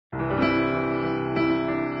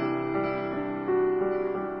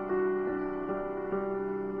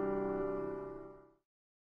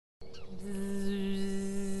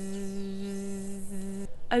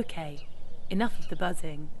Okay, enough of the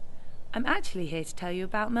buzzing. I'm actually here to tell you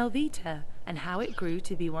about Melvita and how it grew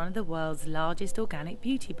to be one of the world's largest organic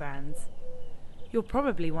beauty brands. You're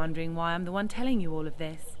probably wondering why I'm the one telling you all of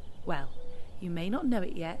this. Well, you may not know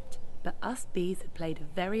it yet, but us bees have played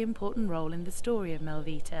a very important role in the story of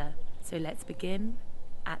Melvita. So let's begin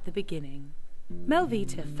at the beginning.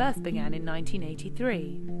 Melvita first began in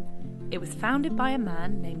 1983. It was founded by a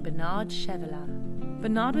man named Bernard Chevilliat.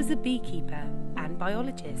 Bernard was a beekeeper and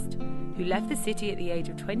biologist who left the city at the age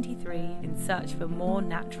of 23 in search of a more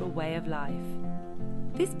natural way of life.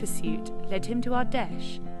 This pursuit led him to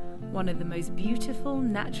Ardèche, one of the most beautiful,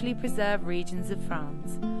 naturally preserved regions of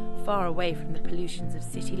France, far away from the pollutions of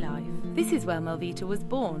city life. This is where Melvita was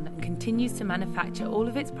born and continues to manufacture all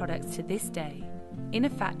of its products to this day, in a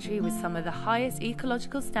factory with some of the highest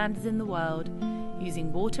ecological standards in the world,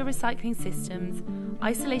 using water recycling systems,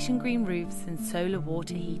 isolation green roofs and solar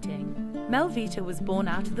water heating. Melvita was born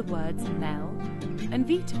out of the words Mel and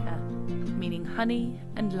Vita, meaning honey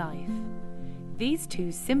and life. These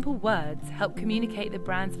two simple words help communicate the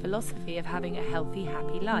brand's philosophy of having a healthy,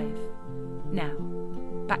 happy life. Now,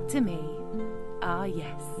 back to me. Ah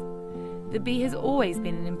yes, the bee has always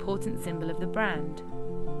been an important symbol of the brand.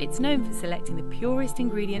 It's known for selecting the purest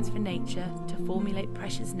ingredients for nature to formulate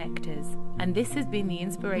precious nectars, and this has been the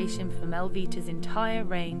inspiration for Melvita's entire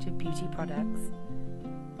range of beauty products.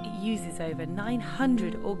 It uses over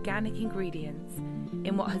 900 organic ingredients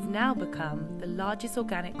in what has now become the largest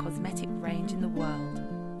organic cosmetic range in the world.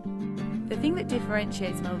 The thing that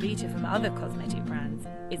differentiates Melvita from other cosmetic brands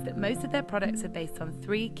is that most of their products are based on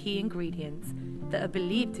 3 key ingredients that are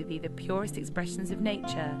believed to be the purest expressions of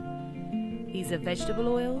nature. These are vegetable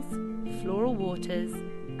oils, floral waters,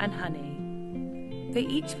 and honey. They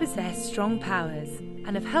each possess strong powers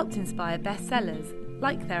and have helped inspire bestsellers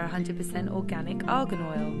like their 100% organic argan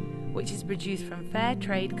oil, which is produced from fair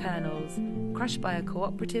trade kernels crushed by a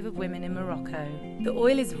cooperative of women in Morocco. The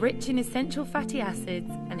oil is rich in essential fatty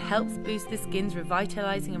acids and helps boost the skin's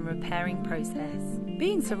revitalizing and repairing process.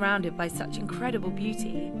 Being surrounded by such incredible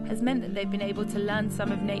beauty has meant that they've been able to learn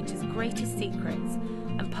some of nature's greatest secrets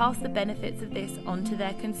and pass the benefits of this on to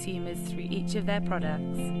their consumers through each of their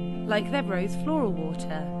products. Like their rose floral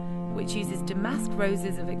water, which uses damask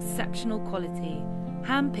roses of exceptional quality,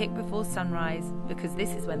 hand-picked before sunrise because this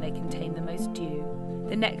is when they contain the most dew.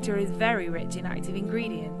 The nectar is very rich in active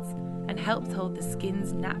ingredients and helps hold the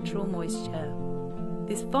skin's natural moisture.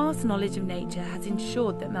 This vast knowledge of nature has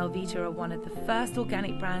ensured that Melvita are one of the first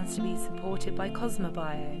organic brands to be supported by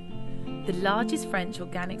Cosmobio, the largest French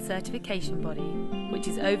organic certification body, which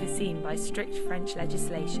is overseen by strict French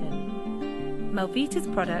legislation. Melvita's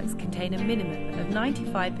products contain a minimum of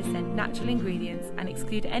 95% natural ingredients and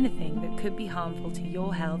exclude anything that could be harmful to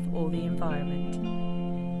your health or the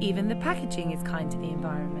environment. Even the packaging is kind to the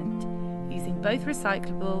environment, using both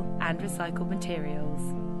recyclable and recycled materials.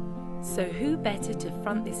 So who better to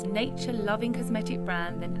front this nature-loving cosmetic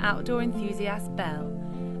brand than outdoor enthusiast Belle,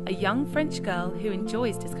 a young French girl who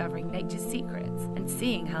enjoys discovering nature's secrets and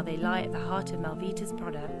seeing how they lie at the heart of Melvita's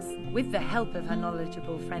products. With the help of her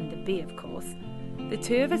knowledgeable friend the bee, of course, the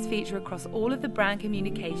two of us feature across all of the brand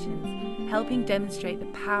communications, helping demonstrate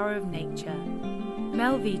the power of nature.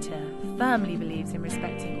 Melvita firmly believes in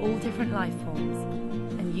respecting all different life forms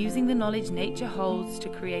and using the knowledge nature holds to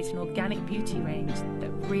create an organic beauty range that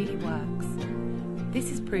really works. This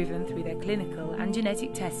is proven through their clinical and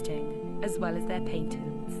genetic testing, as well as their patents.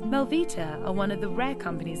 Melvita are one of the rare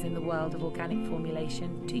companies in the world of organic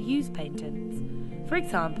formulation to use patents. For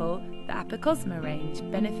example, the Apicosma range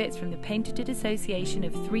benefits from the patented association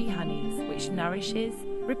of 3 honeys, which nourishes,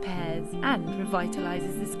 repairs, and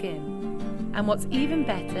revitalizes the skin. And what's even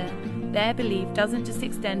better, their belief doesn't just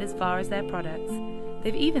extend as far as their products.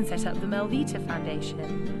 They've even set up the Melvita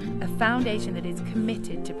Foundation, a foundation that is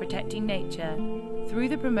committed to protecting nature through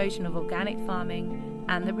the promotion of organic farming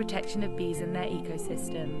and the protection of bees and their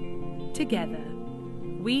ecosystem. Together,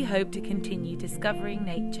 we hope to continue discovering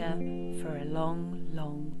nature for a long,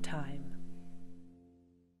 long time.